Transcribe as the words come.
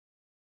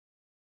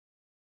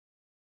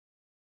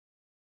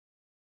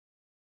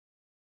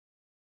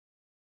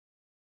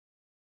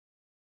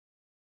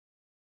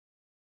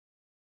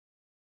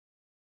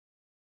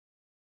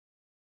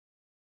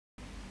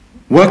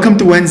Welcome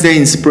to Wednesday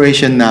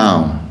Inspiration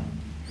Now.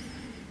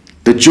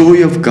 The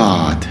joy of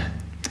God.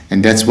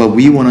 And that's what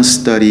we want to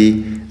study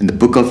in the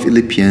book of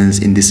Philippians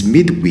in this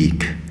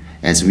midweek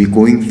as we're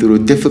going through a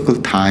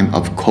difficult time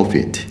of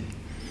COVID.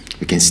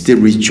 We can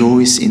still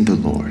rejoice in the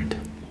Lord.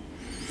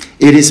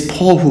 It is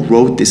Paul who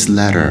wrote this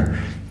letter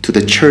to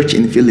the church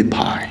in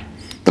Philippi.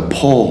 The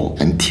Paul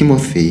and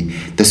Timothy,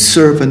 the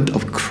servant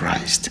of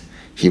Christ.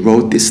 He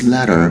wrote this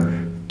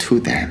letter to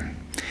them.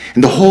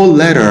 And the whole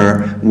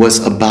letter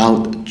was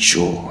about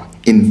joy.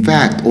 In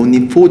fact,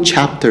 only 4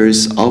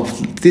 chapters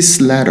of this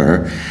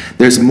letter,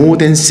 there's more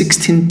than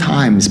 16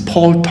 times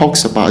Paul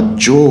talks about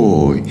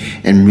joy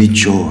and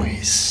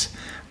rejoice.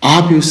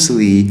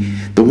 Obviously,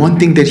 the one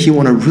thing that he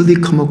wanted to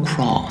really come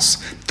across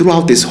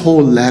throughout this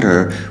whole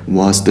letter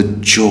was the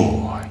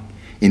joy.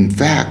 In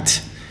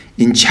fact,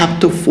 in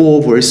chapter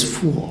 4, verse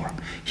 4,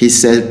 he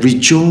said,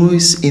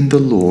 "Rejoice in the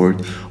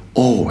Lord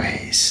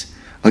always.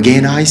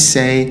 Again, I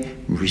say,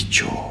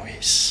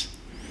 rejoice."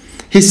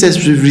 He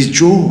says,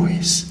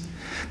 rejoice.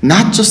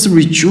 Not just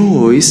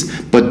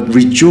rejoice, but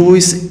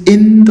rejoice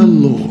in the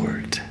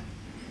Lord.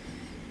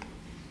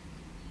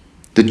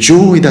 The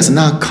joy does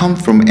not come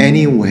from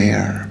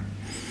anywhere.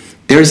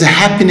 There's a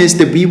happiness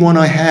that we want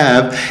to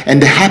have,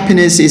 and the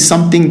happiness is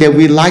something that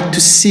we like to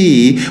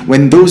see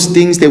when those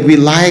things that we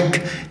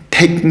like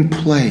taking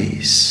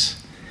place.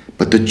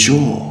 But the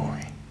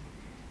joy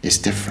is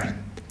different.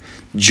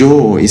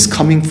 Joy is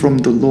coming from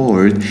the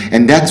Lord,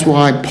 and that's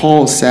why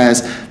Paul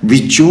says,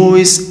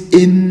 rejoice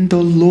in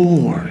the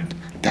Lord.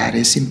 That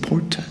is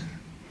important.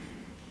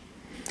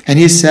 And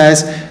he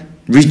says,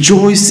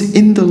 rejoice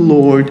in the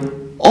Lord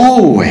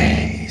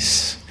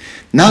always.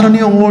 Not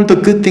only all the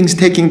good things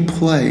taking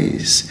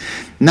place,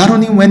 not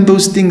only when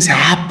those things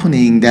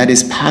happening that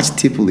is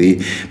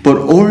positively, but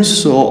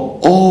also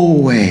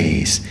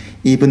always,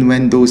 even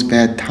when those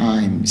bad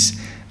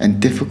times and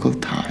difficult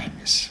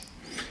times.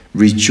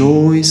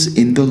 Rejoice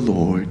in the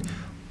Lord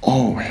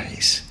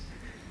always.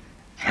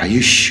 Are you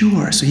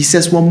sure? So he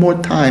says one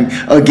more time,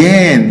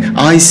 again,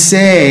 I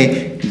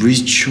say,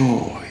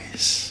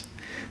 rejoice.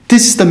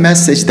 This is the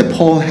message that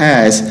Paul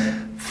has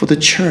for the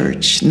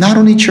church, not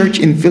only church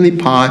in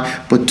Philippi,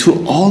 but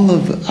to all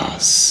of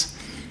us.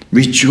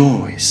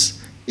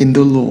 Rejoice in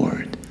the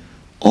Lord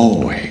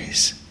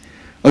always.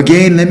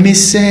 Again, let me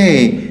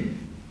say,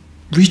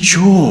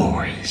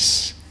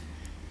 rejoice.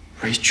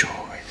 Rejoice.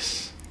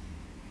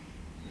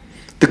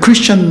 The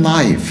Christian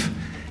life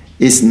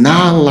is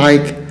not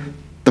like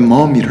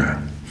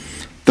thermometer.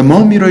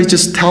 Thermometer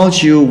just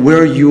tells you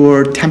where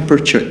your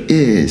temperature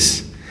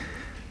is.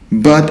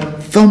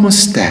 But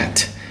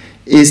thermostat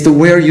is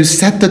where you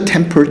set the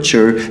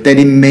temperature that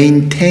it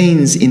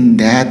maintains in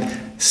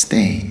that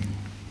state.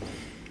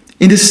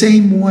 In the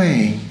same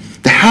way,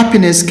 the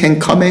happiness can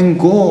come and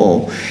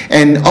go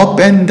and up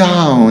and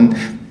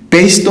down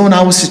based on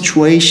our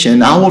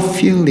situation, our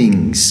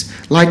feelings,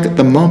 like a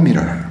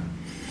thermometer.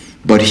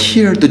 But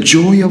here, the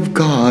joy of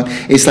God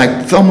is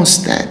like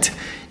thermostat.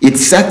 It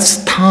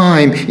sets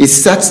time, it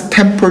sets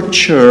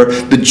temperature,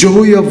 the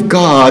joy of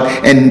God,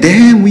 and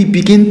then we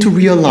begin to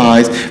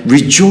realize,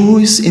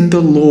 rejoice in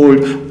the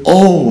Lord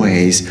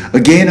always.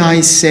 Again, I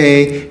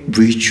say,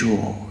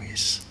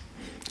 rejoice.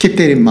 Keep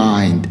that in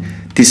mind.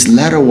 This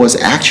letter was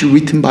actually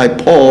written by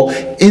Paul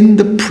in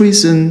the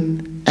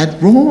prison at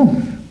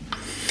Rome.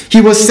 He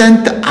was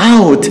sent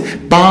out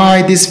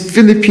by this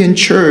Philippian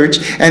church,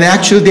 and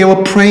actually they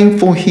were praying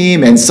for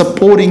him and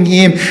supporting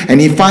him,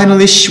 and he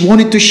finally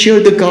wanted to share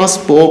the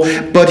gospel,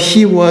 but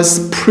he was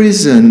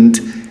imprisoned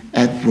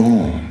at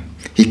Rome.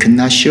 He could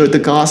not share the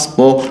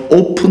gospel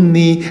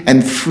openly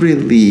and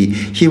freely.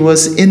 He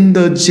was in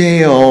the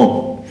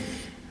jail.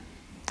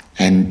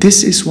 And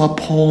this is what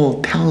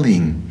Paul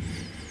telling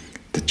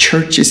the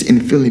churches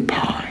in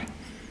Philippi.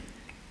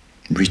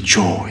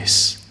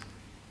 Rejoice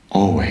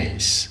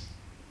always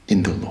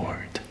in the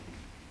Lord.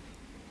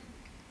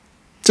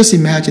 Just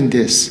imagine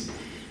this.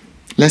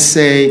 Let's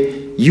say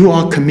you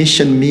are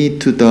commissioned me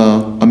to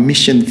a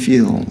mission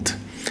field.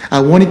 I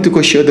wanted to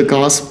go share the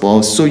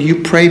gospel, so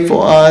you pray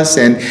for us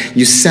and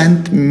you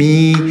sent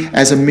me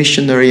as a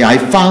missionary. I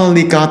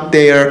finally got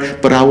there,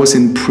 but I was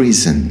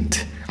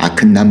imprisoned. I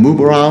could not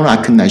move around.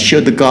 I could not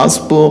share the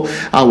gospel.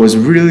 I was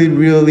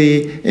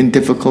really in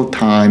difficult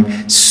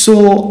time.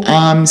 So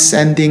I'm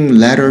sending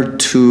letter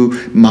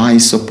to my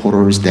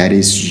supporters, that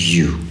is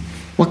you.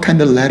 What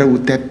kind of letter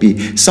would that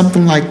be?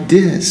 Something like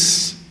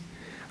this.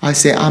 I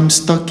say, I'm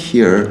stuck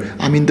here.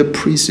 I'm in the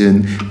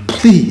prison.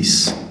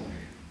 Please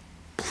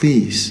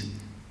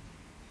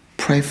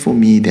pray for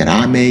me that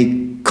I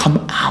may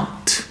come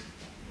out,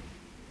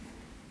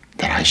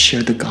 that I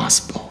share the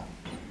gospel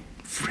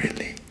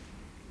freely.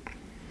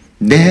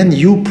 Then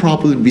you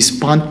probably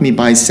respond to me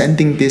by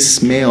sending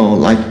this mail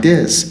like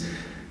this.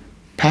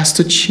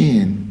 Pastor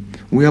Chin,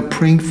 we are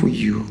praying for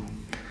you.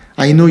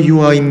 I know you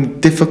are in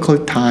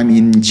difficult time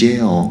in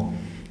jail,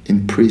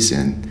 in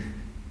prison,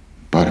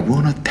 but I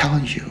want to tell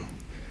you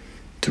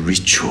to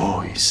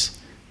rejoice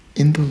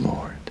in the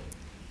Lord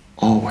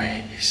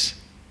always.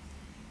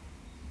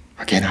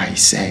 Again, I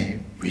say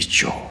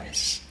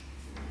rejoice.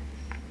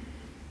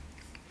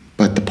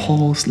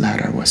 Paul's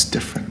letter was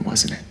different,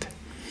 wasn't it?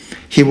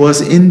 He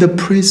was in the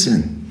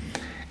prison,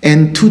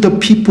 and to the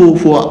people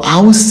who are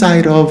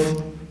outside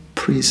of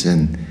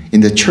prison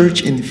in the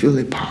church in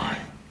Philippi,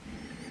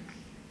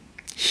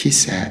 he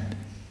said,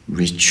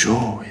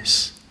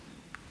 rejoice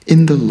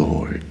in the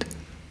Lord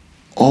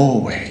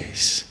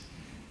always.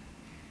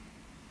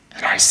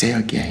 And I say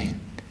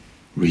again,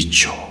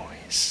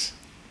 rejoice.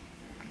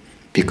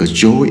 Because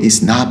joy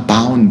is not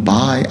bound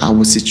by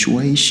our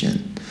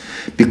situation.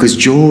 Because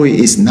joy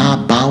is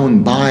not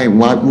bound by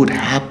what would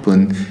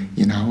happen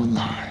in our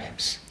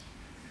lives.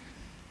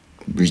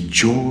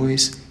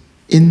 Rejoice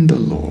in the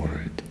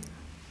Lord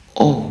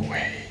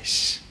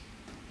always.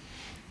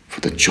 For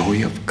the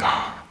joy of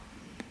God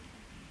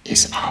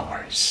is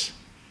ours.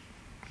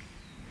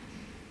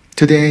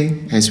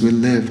 Today, as we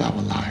live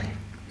our life,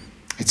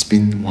 it's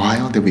been a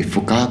while that we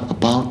forgot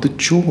about the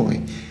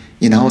joy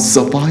in our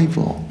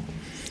survival,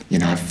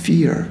 in our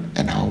fear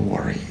and our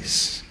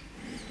worries.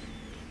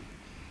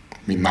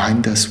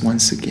 Remind us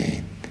once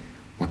again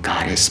what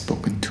God has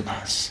spoken to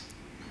us.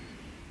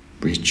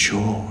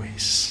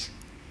 Rejoice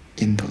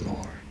in the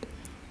Lord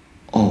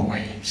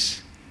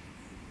always.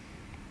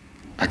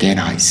 Again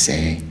I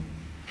say,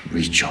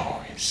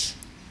 rejoice.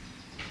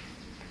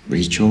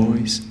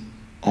 Rejoice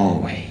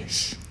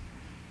always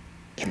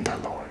in the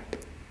Lord.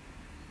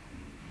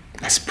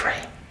 Let's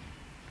pray.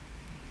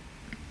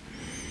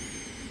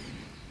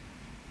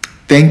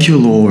 Thank you,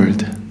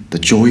 Lord. The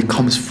joy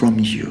comes from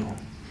you.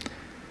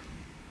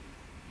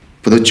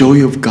 For the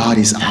joy of God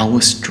is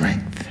our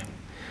strength,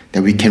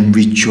 that we can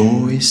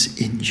rejoice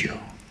in you.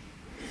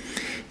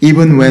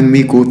 Even when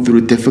we go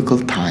through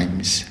difficult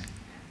times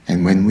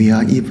and when we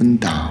are even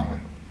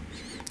down,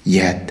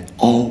 yet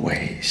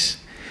always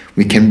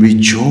we can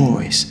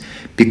rejoice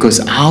because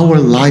our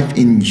life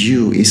in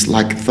you is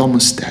like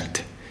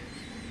thermostat.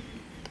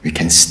 We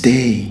can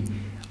stay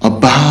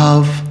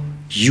above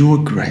your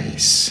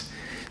grace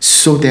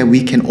so that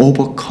we can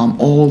overcome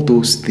all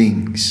those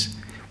things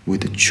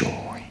with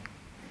joy.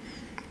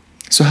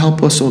 So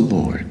help us, O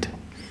Lord,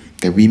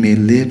 that we may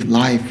live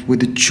life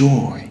with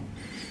joy,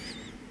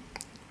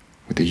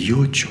 with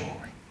your joy,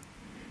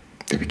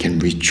 that we can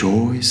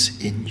rejoice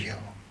in you,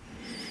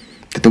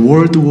 that the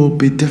world will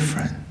be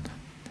different.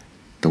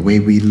 The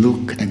way we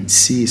look and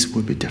see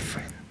will be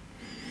different,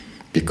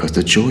 because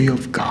the joy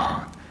of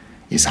God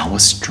is our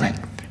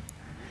strength,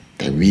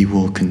 that we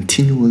will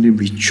continually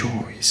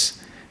rejoice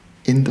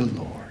in the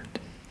Lord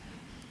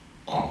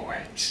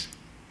always.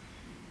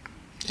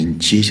 In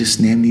Jesus'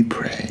 name we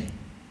pray.